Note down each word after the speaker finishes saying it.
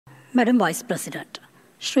Madam Vice President,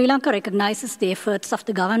 Sri Lanka recognizes the efforts of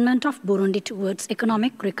the government of Burundi towards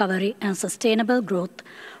economic recovery and sustainable growth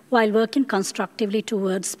while working constructively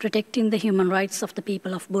towards protecting the human rights of the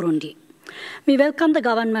people of Burundi. We welcome the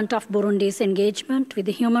government of Burundi's engagement with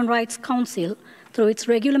the Human Rights Council through its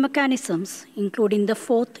regular mechanisms, including the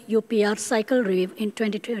 4th UPR cycle review in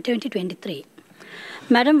 2023.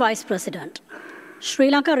 Madam Vice President,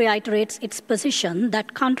 Sri Lanka reiterates its position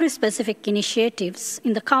that country-specific initiatives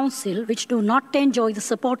in the Council which do not enjoy the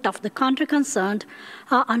support of the country concerned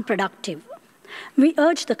are unproductive. We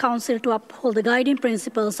urge the Council to uphold the guiding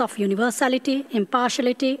principles of universality,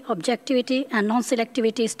 impartiality, objectivity, and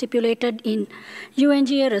non-selectivity stipulated in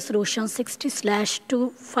UNGA Resolution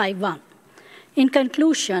 60/251. In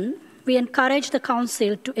conclusion, we encourage the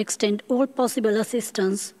Council to extend all possible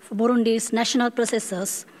assistance for Burundi's national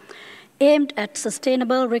processes aimed at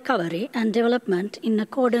sustainable recovery and development in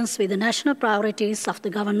accordance with the national priorities of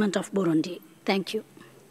the government of Burundi. Thank you.